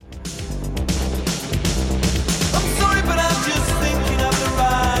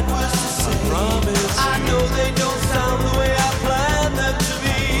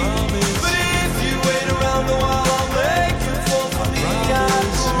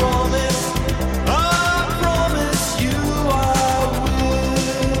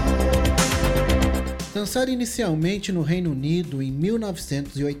Lançado inicialmente no Reino Unido em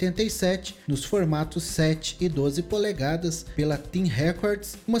 1987, nos formatos 7 e 12 polegadas pela Tin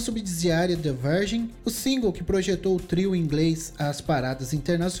Records, uma subsidiária da Virgin, o single que projetou o trio inglês às paradas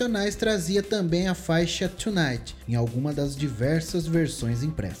internacionais trazia também a faixa Tonight, em alguma das diversas versões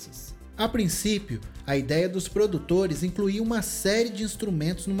impressas. A princípio, a ideia dos produtores incluía uma série de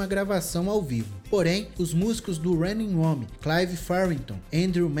instrumentos numa gravação ao vivo. Porém, os músicos do Running Rome, Clive Farrington,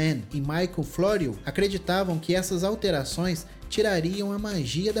 Andrew Mann e Michael Florio, acreditavam que essas alterações tirariam a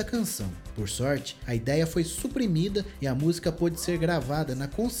magia da canção. Por sorte, a ideia foi suprimida e a música pôde ser gravada na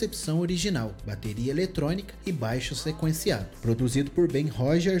concepção original, bateria eletrônica e baixo sequenciado. Produzido por Ben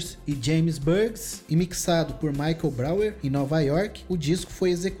Rogers e James Burgess e mixado por Michael Brauer em Nova York, o disco foi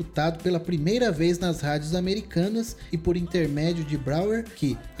executado pela primeira vez nas rádios americanas e por intermédio de Brauer,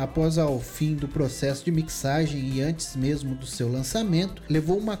 que, após ao fim do processo de mixagem e antes mesmo do seu lançamento,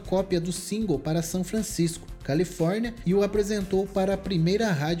 levou uma cópia do single para São Francisco, Califórnia, e o apresentou para a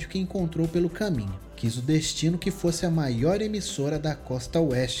primeira rádio que encontrou pelo caminho. Quis o destino que fosse a maior emissora da costa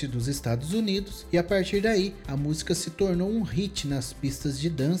oeste dos Estados Unidos, e a partir daí a música se tornou um hit nas pistas de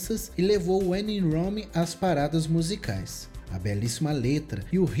danças e levou When in Rome às paradas musicais. A belíssima letra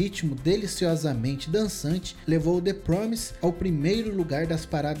e o ritmo deliciosamente dançante levou The Promise ao primeiro lugar das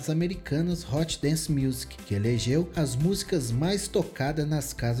paradas americanas Hot Dance Music, que elegeu as músicas mais tocadas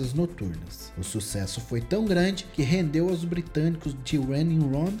nas casas noturnas. O sucesso foi tão grande que rendeu aos britânicos de When in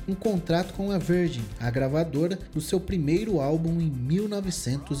Rome um contrato com a Virgin, a gravadora, do seu primeiro álbum em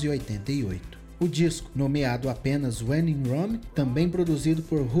 1988. O disco, nomeado apenas When in Rome, também produzido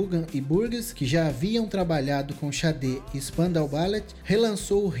por Hogan e Burgess, que já haviam trabalhado com Sade e Spandau Ballet,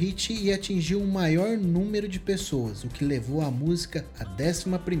 relançou o hit e atingiu um maior número de pessoas, o que levou a música à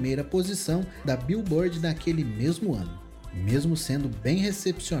 11ª posição da Billboard naquele mesmo ano. Mesmo sendo bem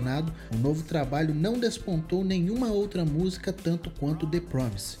recepcionado, o novo trabalho não despontou nenhuma outra música tanto quanto The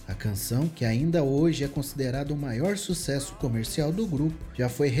Promise. A canção, que ainda hoje é considerada o maior sucesso comercial do grupo, já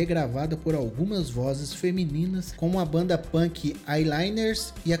foi regravada por algumas vozes femininas, como a banda punk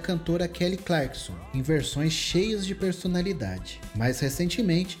Eyeliners e a cantora Kelly Clarkson, em versões cheias de personalidade. Mais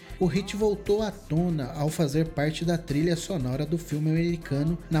recentemente, o hit voltou à tona ao fazer parte da trilha sonora do filme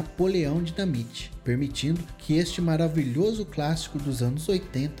americano Napoleão Dynamite, permitindo que este maravilhoso clássico dos anos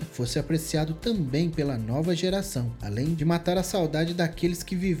 80 fosse apreciado também pela nova geração, além de matar a saudade daqueles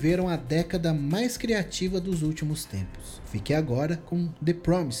que viveram a década mais criativa dos últimos tempos. Fique agora com The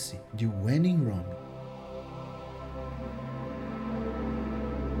Promise, de When in Rome.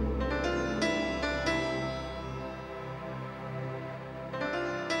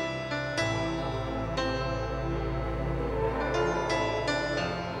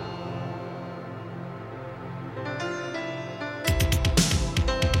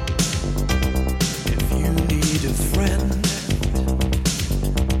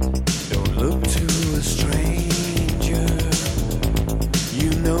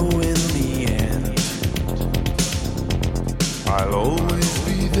 I'll always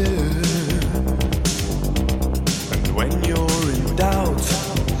be there. And when you're in doubt,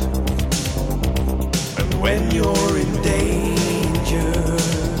 and when you're in danger,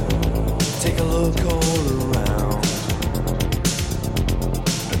 take a look all around,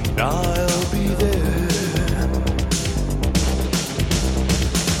 and I'll be there.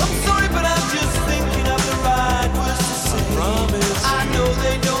 I'm sorry, but I'm just thinking of the right words to say. I promise. I know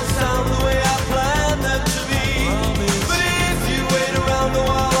they don't sound the way I planned them to be. But if you wait around a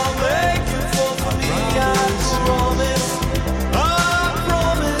while, I'll make you fall for me. I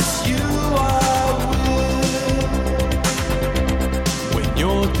promise you I will. When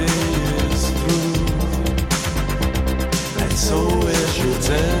your day is through, and so is your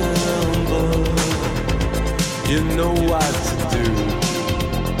temper, you know what to do.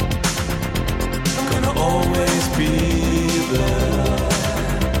 Gonna always be there.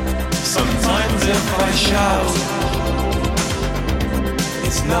 Sometimes if I shout,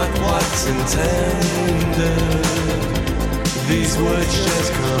 it's not what's intended. These words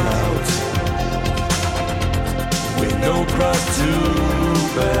just come out with no cross to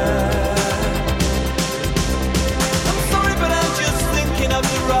bear.